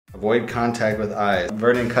Avoid contact with eyes.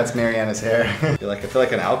 Vernon cuts Maryana's hair. You're like, I feel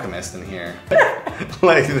like an alchemist in here.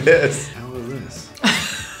 Like this. How is this?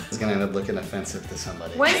 It's gonna end up looking offensive to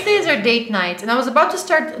somebody. Wednesdays are date night, and I was about to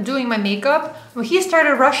start doing my makeup when he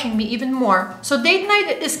started rushing me even more. So date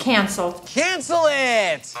night is canceled. Cancel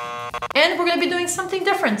it! And we're gonna be doing something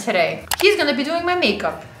different today. He's gonna be doing my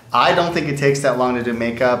makeup. I don't think it takes that long to do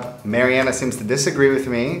makeup. Maryana seems to disagree with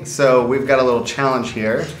me, so we've got a little challenge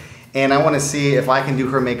here. And I want to see if I can do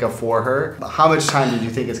her makeup for her. How much time did you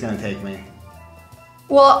think it's going to take me?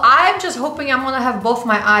 Well, I'm just hoping I'm gonna have both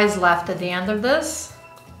my eyes left at the end of this.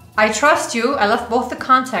 I trust you. I left both the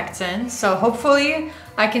contacts in, so hopefully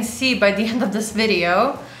I can see by the end of this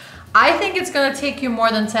video. I think it's gonna take you more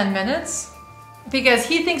than 10 minutes because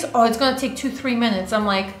he thinks, oh, it's gonna take 2-3 minutes. I'm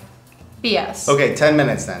like, BS. Okay, 10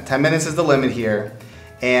 minutes then. 10 minutes is the limit here.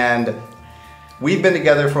 And we've been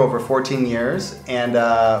together for over 14 years, and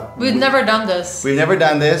we've never done this. We've never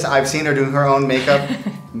done this. I've seen her do her own makeup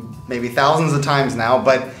maybe thousands of times now,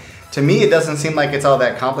 but to me it doesn't seem like it's all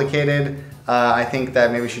that complicated. I think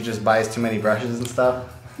that maybe she just buys too many brushes and stuff.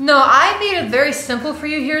 No, I made it very simple for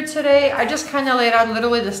you here today. I just kind of laid out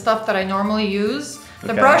literally the stuff that I normally use.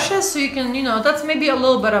 The brushes, so you can, you know, that's maybe a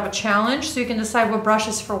little bit of a challenge, so you can decide what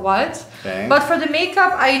brushes for what. Okay. But for the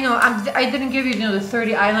makeup, I didn't give you, the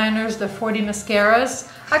 30 eyeliners, the 40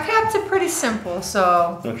 mascaras. I kept it pretty simple,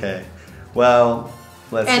 so. Okay. Well,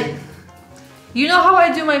 let's see. You know how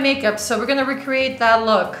I do my makeup, so we're gonna recreate that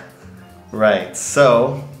look. Right.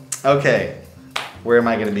 So, okay. Where am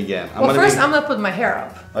I gonna begin? I'm gonna put my hair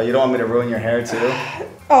up. Oh, you don't want me to ruin your hair too?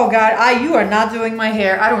 Oh God, you are not doing my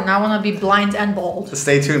hair. I do not want to be blind and bald.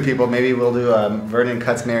 Stay tuned, people. Maybe we'll do Vernon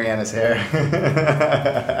cuts Maryana's hair.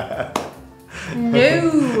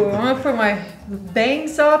 No, I'm gonna put my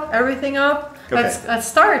bangs up, everything up. Okay. Let's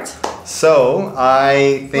start. So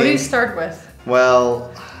I think. What do you start with?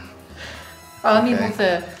 Well. Let me move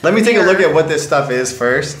the. Let me take a look at what this stuff is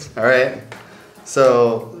first. All right.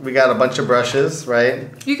 So we got a bunch of brushes, right?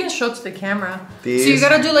 You can show to the camera. These. So you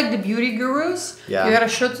gotta do like the beauty gurus. Yeah. You gotta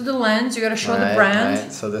show to the lens. You gotta show the brand.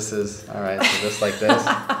 Right. So this is all right. So just like this. Is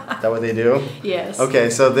that what they do? Yes. Okay.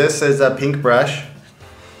 So this is a pink brush,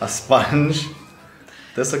 a sponge.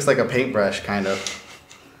 This looks like a paintbrush, kind of.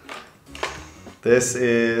 This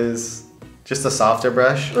is just a softer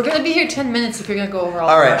brush. We're gonna be here 10 minutes if you're gonna go over all.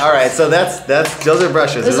 All right. brushes. All right. So those are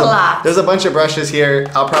brushes. There's a lot. There's a bunch of brushes here.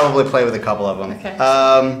 I'll probably play with a couple of them. Okay.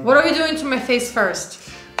 What are we doing to my face first?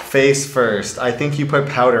 Face first. I think you put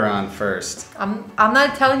powder on first. I'm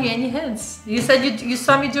not telling you any hints. You said you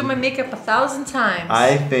saw me do my makeup 1,000 times.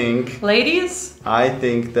 I think. Ladies? I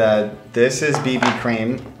think that this is BB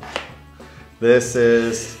cream. This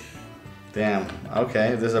is. Damn.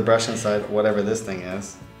 Okay. There's a brush inside whatever this thing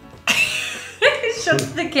is. Show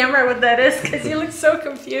the camera what that is, because you look so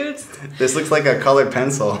confused. This looks like a colored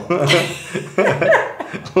pencil.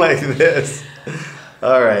 Like this.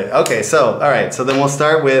 All right. Okay. So, all right. So then we'll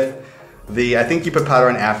start with I think you put powder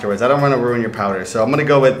on afterwards. I don't want to ruin your powder. So I'm going to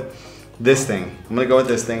go with this thing. I'm going to go with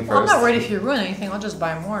this thing first. Well, I'm not worried if you ruin anything. I'll just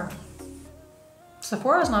buy more.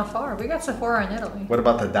 Sephora's not far. We got Sephora in Italy. What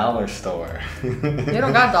about the dollar store? They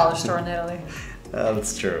don't got dollar store in Italy.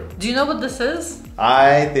 That's true. Do you know what this is?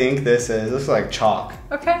 I think this looks like chalk.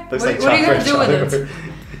 Okay. Looks what are you going to do with it?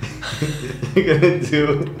 You're going to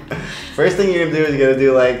do, first thing you're going to do is you're going to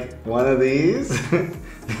do like one of these,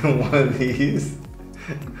 one of these,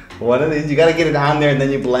 one of these. You got to get it on there and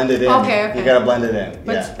then you blend it in. Okay. You got to blend it in.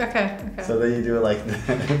 But, yeah. Okay. So then you do it like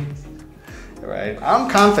this. Right. I'm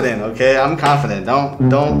confident, okay? I'm confident.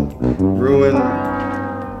 Don't ruin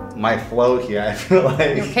my flow here. I feel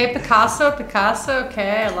like. Okay, Picasso.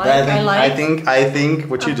 Okay, I think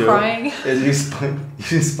what you do is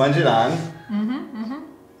you sponge it on.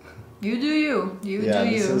 You do you. You do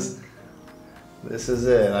you. This is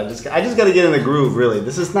it. I just got to get in the groove. Really,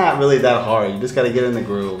 this is not really that hard. You just got to get in the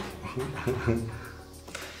groove.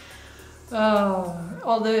 Oh,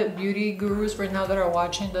 all the beauty gurus right now that are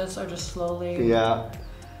watching this are just slowly. Yeah.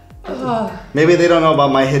 Maybe they don't know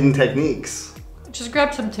about my hidden techniques. Just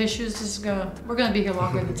grab some tissues. We're gonna be here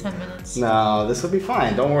longer than 10 minutes. No, this will be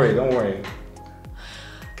fine. Don't worry.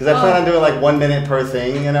 Because I plan on doing like 1 minute per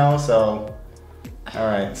thing, you know. So, all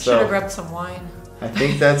right. So should have grabbed some wine. I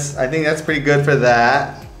think that's pretty good for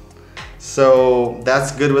that. So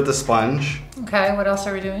that's good with the sponge. Okay. What else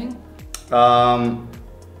are we doing?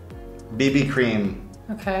 BB cream.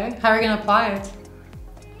 Okay. How are we gonna apply it?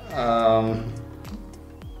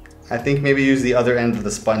 I think maybe use the other end of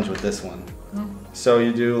the sponge with this one. So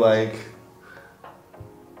you do like,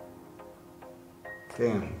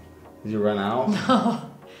 damn, did you run out?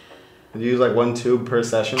 No. Did you use like 1 tube per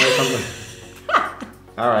session or something?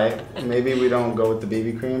 All right, maybe we don't go with the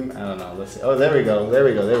BB cream. I don't know. Let's see. Oh, there we go. There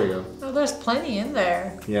we go. There we go. Oh, there's plenty in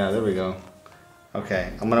there. Yeah, there we go.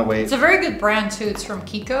 Okay, I'm gonna wait. It's a very good brand too. It's from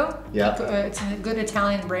Kiko. Yeah. Kiko, it's a good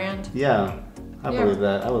Italian brand. Yeah, I believe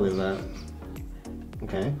that. I believe that.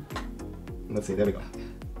 Okay. Let's see. There we go.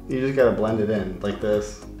 You just gotta blend it in like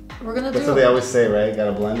this. We're gonna That's do. what they always say, right?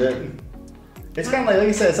 Gotta blend it. It's kind of like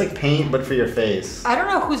you said. It's like paint, but for your face. I don't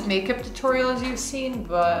know whose makeup tutorials you've seen,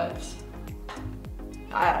 but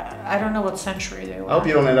I don't know what century they were. I hope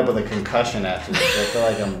you don't end up with a concussion after this. I feel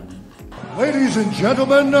like I'm. Ladies and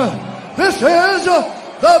gentlemen, this is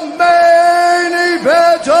the main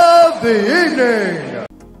event of the evening.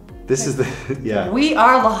 This is the yeah. We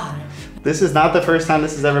are live. This is not the first time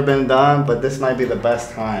this has ever been done, but this might be the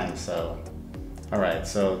best time. So, all right.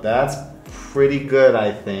 So that's pretty good,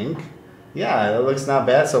 I think. Yeah, it looks not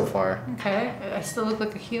bad so far. Okay, I still look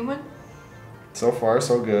like a human. So far,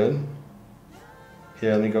 so good.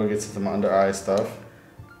 Here, let me go get some under eye stuff.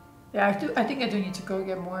 Yeah, I think I do need to go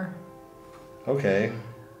get more. Okay.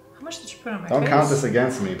 How much did you put on my Don't face? count this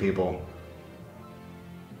against me, people.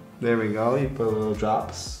 There we go. You put little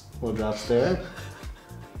drops there.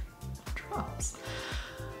 Drops.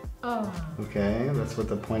 Oh. Okay, that's what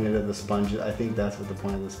the point of the sponge is. I think that's what the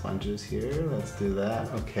point of the sponge is here. Let's do that.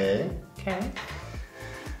 Okay. Okay.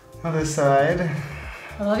 Other side.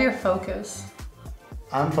 I love your focus.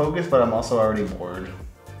 I'm focused, but I'm also already bored.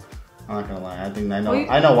 I'm not gonna lie. I know.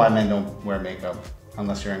 Well, I know why men don't wear makeup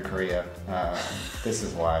unless you're in Korea. This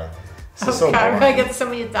is why. This is so Okay, I'm boring. gonna get so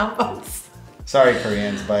many downvotes. Sorry,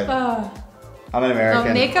 Koreans, but I'm an American.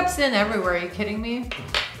 No, makeup's in everywhere. Are you kidding me?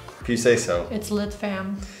 If you say so. It's lit,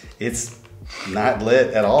 fam. It's not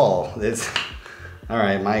lit at all. It's all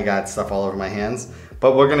right. I got stuff all over my hands,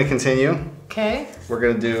 but we're gonna continue. Okay. We're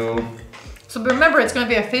gonna do. So remember, it's gonna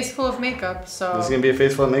be a face full of makeup. So. This is gonna be a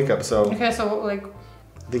face full of makeup. So. Okay, so like.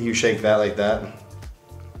 I think you shake that like that.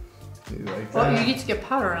 Like Well, that. you need to get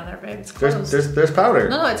powder on there, babe. It's closed. There's powder.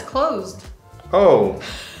 No, it's closed. Oh,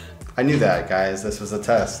 I knew that, guys. This was a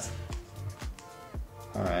test.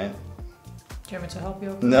 All right. Do you want me to help you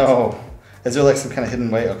open No. Is there like some kind of hidden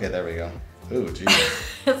way? Okay, there we go. Ooh, geez.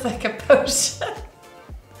 It's like a potion.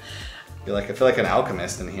 I feel like an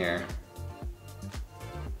alchemist in here.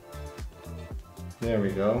 There we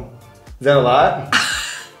go. Is that a lot?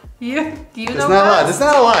 Do you know It's not a lot. It's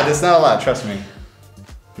not a lot. It's not a lot. Trust me.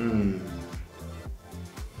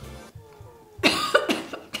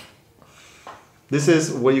 This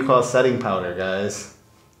is what you call setting powder, guys.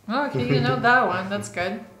 Oh, okay, you know that one. That's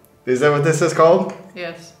good. Is that what this is called?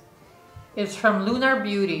 Yes. It's from Lunar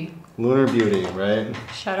Beauty. Lunar Beauty, right?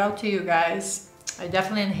 Shout out to you guys. I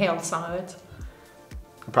definitely inhaled some of it.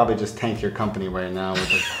 I'll probably just tank your company right now with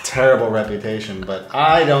a terrible reputation, but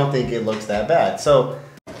I don't think it looks that bad. So.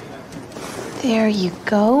 There you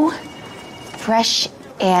go. Fresh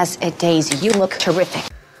as a daisy. You look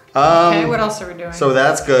terrific. Okay, what else are we doing? So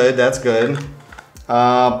that's good. That's good.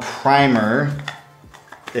 Primer.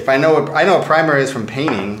 If I know what primer is from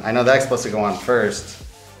painting. I know that's supposed to go on first.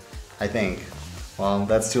 I think. Well,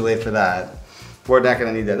 that's too late for that. We're not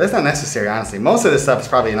gonna need that. That's not necessary, honestly. Most of this stuff is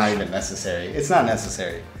probably not even necessary. It's not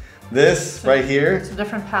necessary. This right here. It's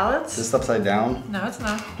different palettes? This upside down. No, it's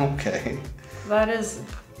not. Okay. That is.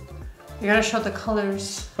 You gotta show the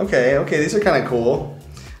colors. Okay. Okay. These are kind of cool.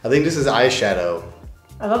 I think this is eyeshadow.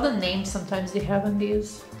 I love the names sometimes they have on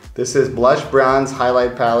these. This is blush bronze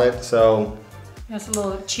highlight palette. So. That's a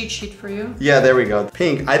little cheat sheet for you. Yeah, there we go.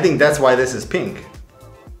 Pink. I think that's why this is pink.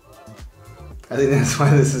 I think that's why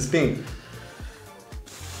this is pink.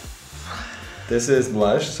 This is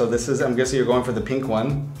blush. So this is, I'm guessing you're going for the pink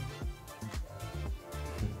one.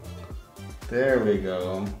 There we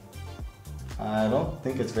go. I don't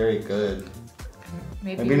think it's very good.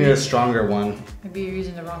 Maybe we need a stronger one. Maybe you're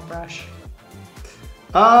using the wrong brush.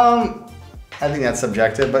 I think that's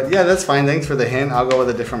subjective, but yeah, that's fine. Thanks for the hint. I'll go with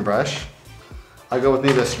a different brush. I'll go with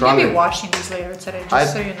maybe a stronger. Maybe washing these later today,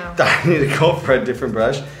 just so you know. I need to go for a different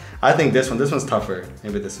brush. I think this one's tougher.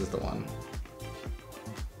 Maybe this is the one.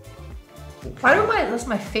 Okay. Why does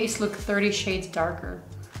my face look 30 shades darker?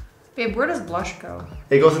 Babe, where does blush go?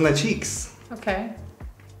 It goes in the cheeks. Okay.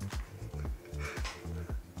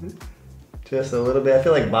 Just a little bit. I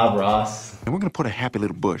feel like Bob Ross. And we're gonna put a happy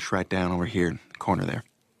little bush right down over here in the corner there.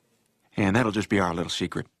 And that'll just be our little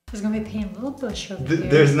secret. There's gonna be a paint little bush over here.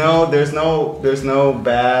 There's no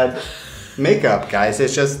bad makeup, guys.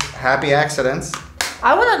 It's just happy accidents.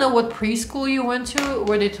 I want to know what preschool you went to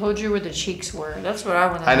where they told you where the cheeks were. That's what I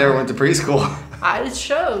want to know. I never went to preschool. It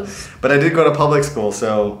shows. But I did go to public school,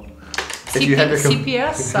 so if you have your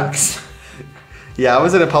CPS sucks. Yeah, I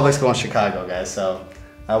was in a public school in Chicago, guys. So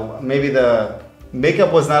maybe the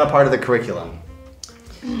Makeup was not a part of the curriculum.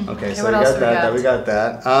 Okay, so what we else got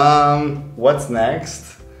that. What's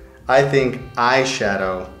next? I think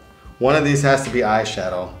eyeshadow. One of these has to be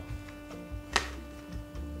eyeshadow.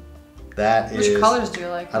 That is. Which colors do you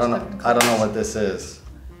like? I don't know. I don't know what this is.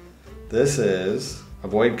 This is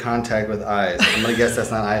avoid contact with eyes. I'm gonna guess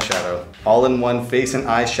that's not eyeshadow. All-in-one face and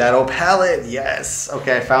eyeshadow palette. Yes.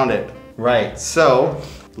 Okay, I found it. Right. So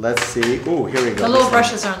let's see. Ooh, here we go. The little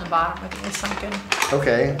brushes are on the bottom. I think they sunk in.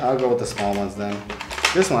 Okay, I'll go with the small ones then.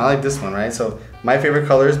 This one, I like this one, right? So my favorite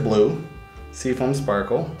color is blue. Seafoam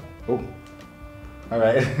sparkle. Oh. All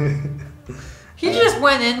right. He just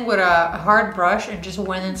went in with a hard brush and just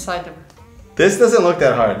went inside the... This doesn't look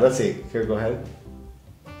that hard. Let's see. Here, go ahead.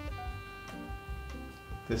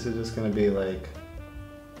 This is just gonna be like...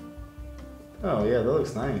 Oh yeah, that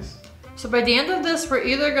looks nice. So by the end of this, we're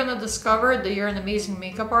either gonna discover that you're an amazing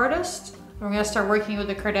makeup artist, and we're gonna start working with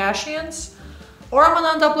the Kardashians, or I'm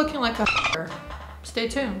gonna end up looking like a Stay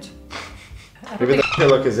tuned. Maybe the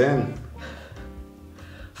look is in.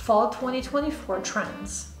 Fall 2024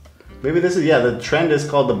 trends. Maybe this is, yeah, the trend is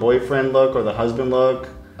called the boyfriend look or the husband look.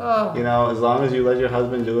 Oh. You know, as long as you let your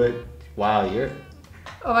husband do it. Wow, you're...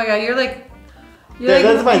 Oh my god, you're like...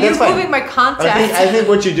 That's fine, that's fine. moving my contact. I think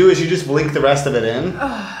what you do is you just blink the rest of it in.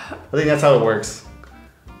 I think that's how it works.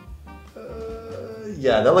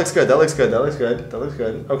 Yeah, that looks good, that looks good, that looks good, that looks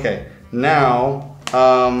good. Okay, now,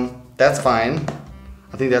 that's fine.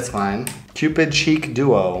 I think that's fine. Cupid Cheek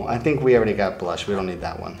Duo. I think we already got blush. We don't need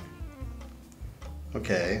that one.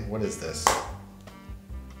 Okay, what is this?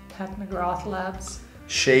 Pat McGrath Labs.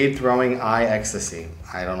 Shade Throwing Eye Ecstasy.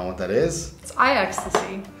 I don't know what that is. It's eye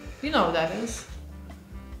ecstasy. You know what that is.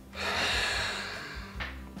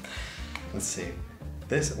 Let's see.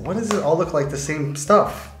 This, what does it all look like the same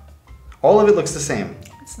stuff? All of it looks the same.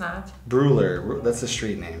 It's not. Bruler, that's the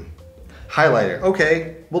street name. Highlighter,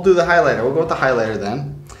 okay, we'll do the highlighter. We'll go with the highlighter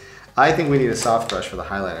then. I think we need a soft brush for the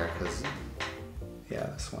highlighter because, yeah,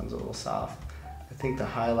 this one's a little soft. I think the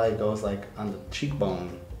highlight goes like on the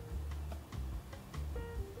cheekbone.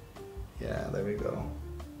 Yeah, there we go.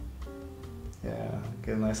 Yeah,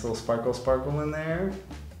 get a nice little sparkle in there.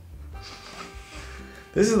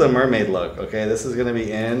 This is the mermaid look, okay? This is gonna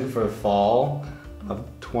be in for fall of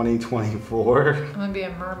 2024. I'm gonna be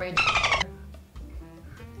a mermaid.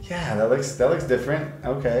 Yeah, that looks different.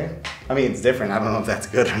 Okay. I mean, it's different. I don't know if that's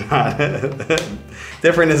good or not.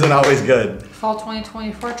 Different isn't always good. Fall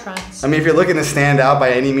 2024 trends. I mean, if you're looking to stand out by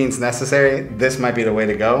any means necessary, this might be the way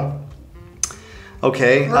to go.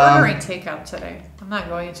 Okay. We're ordering takeout today. I'm not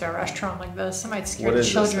going into a restaurant like this. I might scare the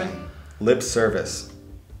children. This thing? Lip service.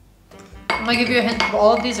 I'm gonna give you a hint.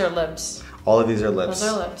 All of these are lips. All of these are lips. Those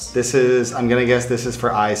are lips. This is, I'm gonna guess this is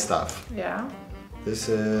for eye stuff. Yeah. This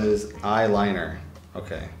is eyeliner.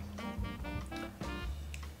 Okay.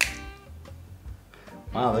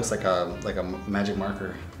 Wow, looks like a magic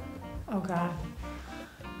marker. Oh god.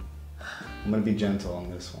 I'm gonna be gentle on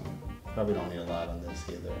this one. Probably don't need a lot on this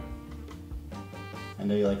either. I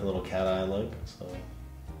know you like a little cat eye look, so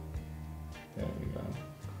there we go.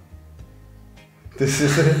 This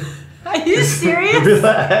is it. Are you serious?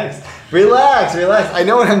 Relax, relax, relax. I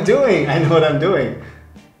know what I'm doing. I know what I'm doing.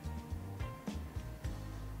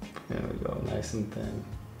 There we go, nice and thin.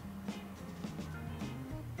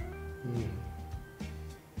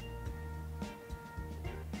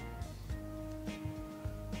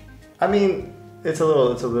 I mean, there's a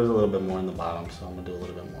little bit more in the bottom, so I'm gonna do a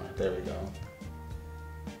little bit more. There we go.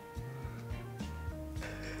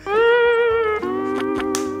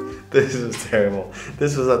 This was terrible.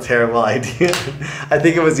 This was a terrible idea. I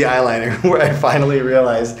think it was the eyeliner where I finally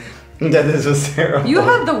realized that this was terrible. You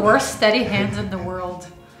have the worst steady hands in the world.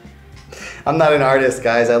 I'm not an artist,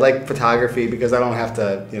 guys. I like photography because I don't have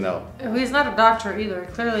to, you know. He's not a doctor either.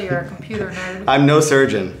 Clearly you're a computer nerd. I'm no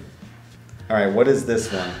surgeon. All right, what is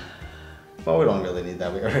this one? Well, we don't really need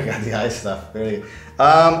that. We already got the eye stuff.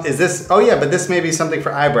 Is this, oh yeah, but this may be something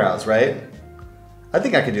for eyebrows, right? I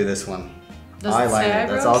think I could do this one. Does it say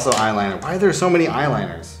eyebrows? That's also eyeliner. Why are there so many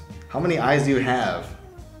eyeliners? How many eyes do you have?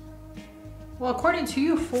 Well, according to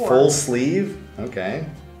you, 4. Full sleeve? Okay.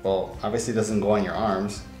 Well, obviously it doesn't go on your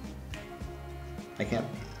arms. I can't,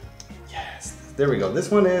 yes, there we go.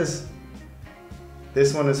 This one is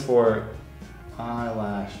for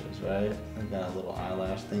eyelashes, right? I got a little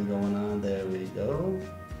eyelash thing going on. There we go.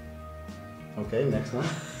 Okay, next one.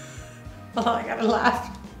 Oh, I gotta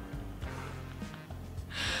laugh.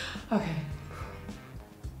 Okay.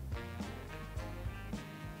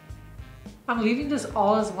 I'm leaving this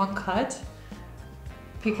all as one cut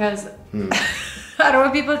because I don't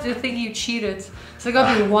want people to think you cheated. So it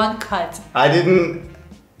gotta be one cut.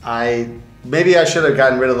 I Maybe I should have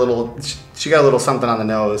gotten rid of she got a little something on the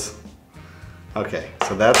nose. Okay,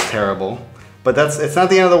 so that's terrible. But it's not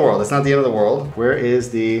the end of the world. It's not the end of the world. Where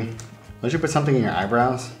is the, don't you put something in your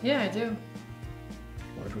eyebrows? Yeah, I do.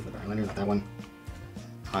 Waterproof eyeliner, not that one.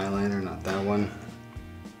 Eyeliner, not that one.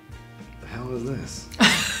 The hell is this?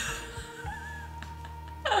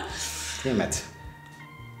 Damn it.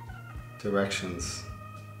 Directions.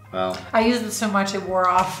 Well. I used it so much it wore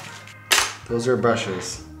off. Those are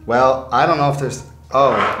brushes. Well, I don't know if there's,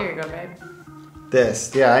 oh. Here you go, babe.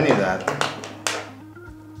 This, yeah, I knew that.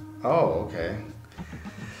 Oh, okay.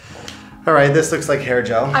 All right, this looks like hair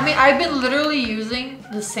gel. I mean, I've been literally using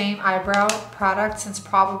the same eyebrow product since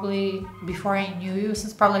probably before I knew you,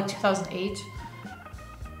 since probably like 2008.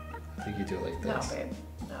 I think you do it like this. No, babe.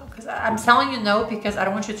 No, because I'm telling you no because I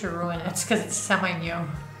don't want you to ruin it because it's semi-new.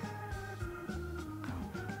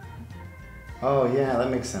 Oh, yeah,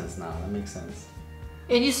 that makes sense now. That makes sense.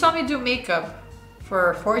 And you saw me do makeup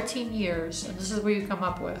for 14 years, and this is what you come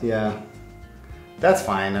up with. Yeah. That's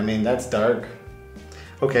fine. I mean, that's dark.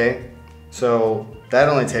 Okay, so that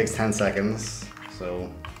only takes 10 seconds.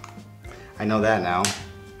 So I know that now.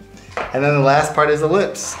 And then the last part is the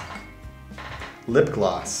lips. Lip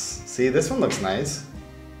gloss. See, this one looks nice.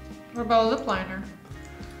 What about a lip liner?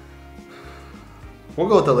 We'll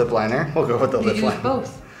go with the lip liner. We'll go with the lip You liner. use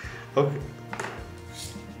both. Okay.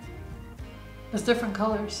 There's different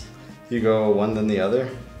colors. You go one then the other?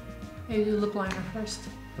 Yeah, you do lip liner first.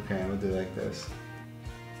 Okay, we'll do like this.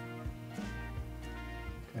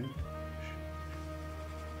 Okay.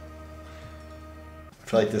 I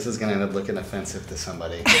feel like this is gonna end up looking offensive to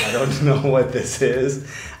somebody. I don't know what this is.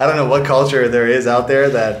 I don't know what culture there is out there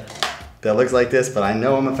that looks like this, but I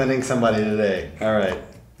know I'm offending somebody today. All right.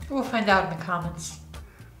 We'll find out in the comments.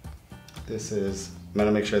 This is, I'm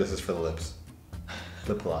gonna make sure this is for the lips.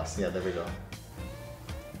 Lip gloss, yeah, there we go.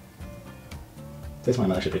 This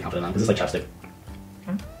one I'm actually pretty confident on because it's like chapstick.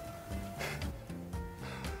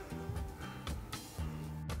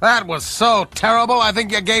 That was so terrible, I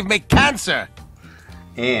think you gave me cancer.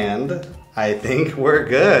 And I think we're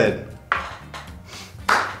good.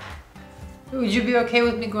 Would you be okay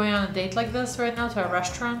with me going on a date like this right now to a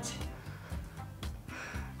restaurant?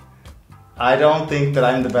 I don't think that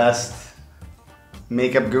I'm the best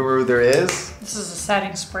makeup guru there is. This is a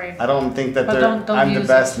setting spray. I don't think that But don't I'm the use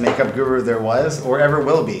best it. makeup guru there was or ever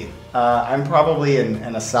will be. I'm probably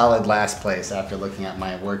in a solid last place after looking at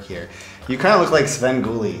my work here. You kind of look like Sven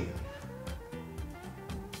Gulli.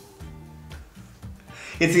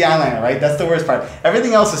 It's the eyeliner, right? That's the worst part.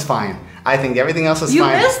 Everything else is fine. I think everything else is You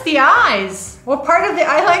fine. missed the eyes. What part of the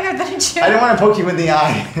eyeliner didn't you? I didn't want to poke you in the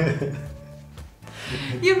eye.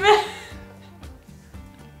 You missed.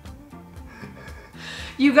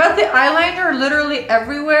 You got the eyeliner literally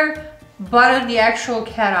everywhere, but in the actual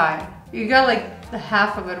cat eye. You got like the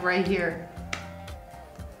half of it right here.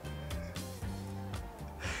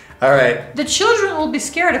 All right. The children will be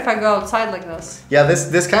scared if I go outside like this. Yeah,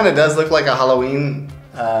 this kind of does look like a Halloween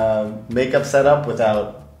makeup setup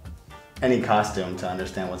without any costume to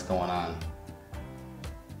understand what's going on.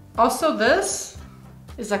 Also, this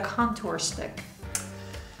is a contour stick.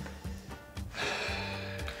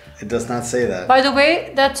 It does not say that. By the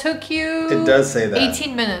way, that took you... It does say that.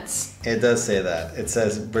 18 minutes. It does say that. It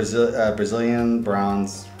says Brazilian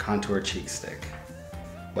Bronze Contour Cheek Stick.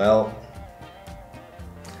 Well,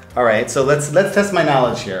 all right, so let's test my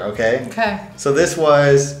knowledge here, okay? Okay. So this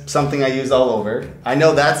was something I used all over. I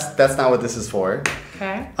know that's not what this is for.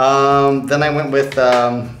 Okay. Then I went with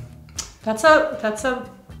That's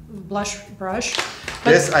a blush brush.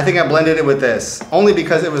 But this. I think I blended it with this only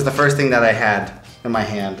because it was the first thing that I had in my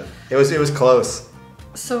hand. It was close.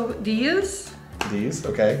 So these,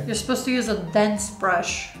 okay. you're supposed to use a dense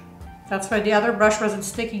brush. That's why the other brush wasn't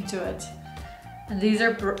sticking to it. And these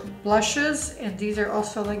are blushes, and these are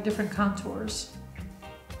also like different contours.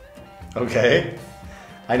 Okay.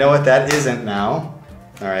 I know what that isn't now.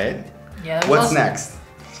 All right. Yeah. What's next?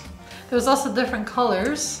 There's also different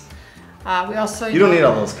colors. We also You don't need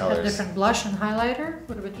all those had colors. different blush and highlighter.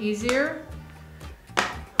 Would have been easier.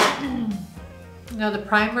 Now the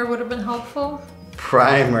primer would have been helpful.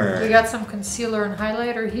 Primer. We got some concealer and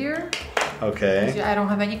highlighter here. Okay. I don't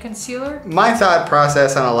have any concealer. My thought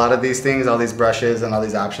process on a lot of these things, all these brushes and all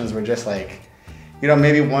these options were just like, you know,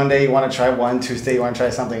 maybe one day you want to try one, Tuesday you want to try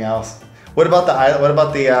something else. What about the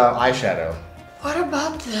eyeshadow? What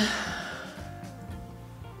about the...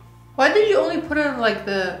 Why did you only put it in like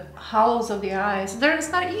the hollows of the eyes?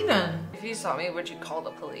 It's not even. If you saw me, would you call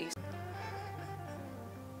the police?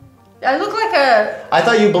 I look like a... I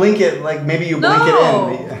thought you blink it, like maybe you blink it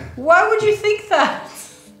in. Why would you think that?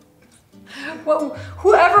 Well,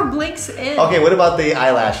 whoever blinks in. Okay, what about the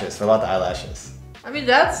eyelashes? What about the eyelashes? I mean,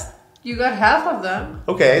 you got half of them.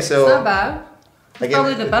 Okay, so... It's not bad. It's Like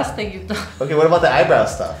probably the best thing you've done. Okay, what about the eyebrow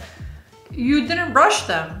stuff? You didn't brush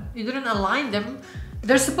them. You didn't align them.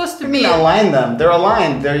 They're supposed to I be... mean, align them. They're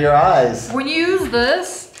aligned. They're your eyes. When you use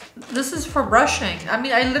this is for brushing. I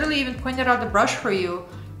mean, I literally even pointed out the brush for you.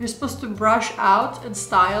 You're supposed to brush out and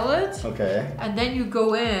style it. Okay. And then you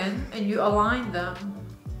go in and you align them.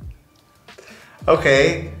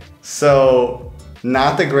 Okay, so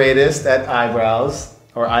not the greatest at eyebrows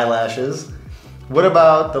or eyelashes. What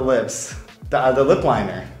about the lips? The lip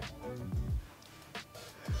liner?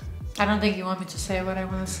 I don't think you want me to say what I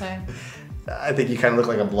want to say. I think you kind of look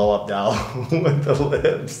like a blow-up doll with the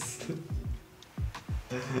lips.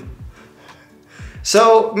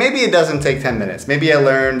 So maybe it doesn't take 10 minutes. Maybe I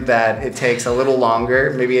learned that it takes a little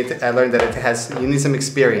longer. Maybe I learned that you need some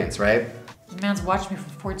experience, right? The man's watched me for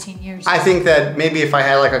 14 years. I think that maybe if I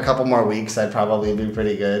had like a couple more weeks, I'd probably be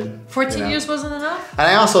pretty good. 14 years wasn't enough? And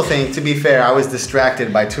I also think, to be fair, I was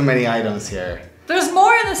distracted by too many items here. There's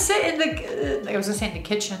more in I was gonna say in the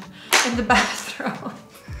kitchen, in the bathroom.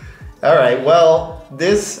 All right, well,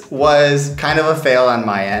 this was kind of a fail on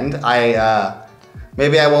my end.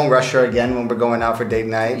 Maybe I won't rush her again when we're going out for date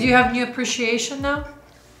night. Do you have new appreciation now?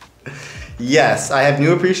 Yes, I have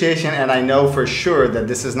new appreciation, and I know for sure that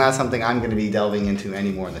this is not something I'm going to be delving into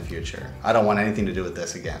anymore in the future. I don't want anything to do with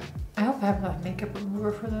this again. I hope I have a makeup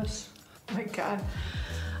remover for this. Oh my god.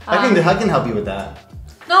 I can help you with that.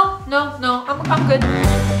 No, I'm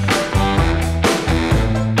good.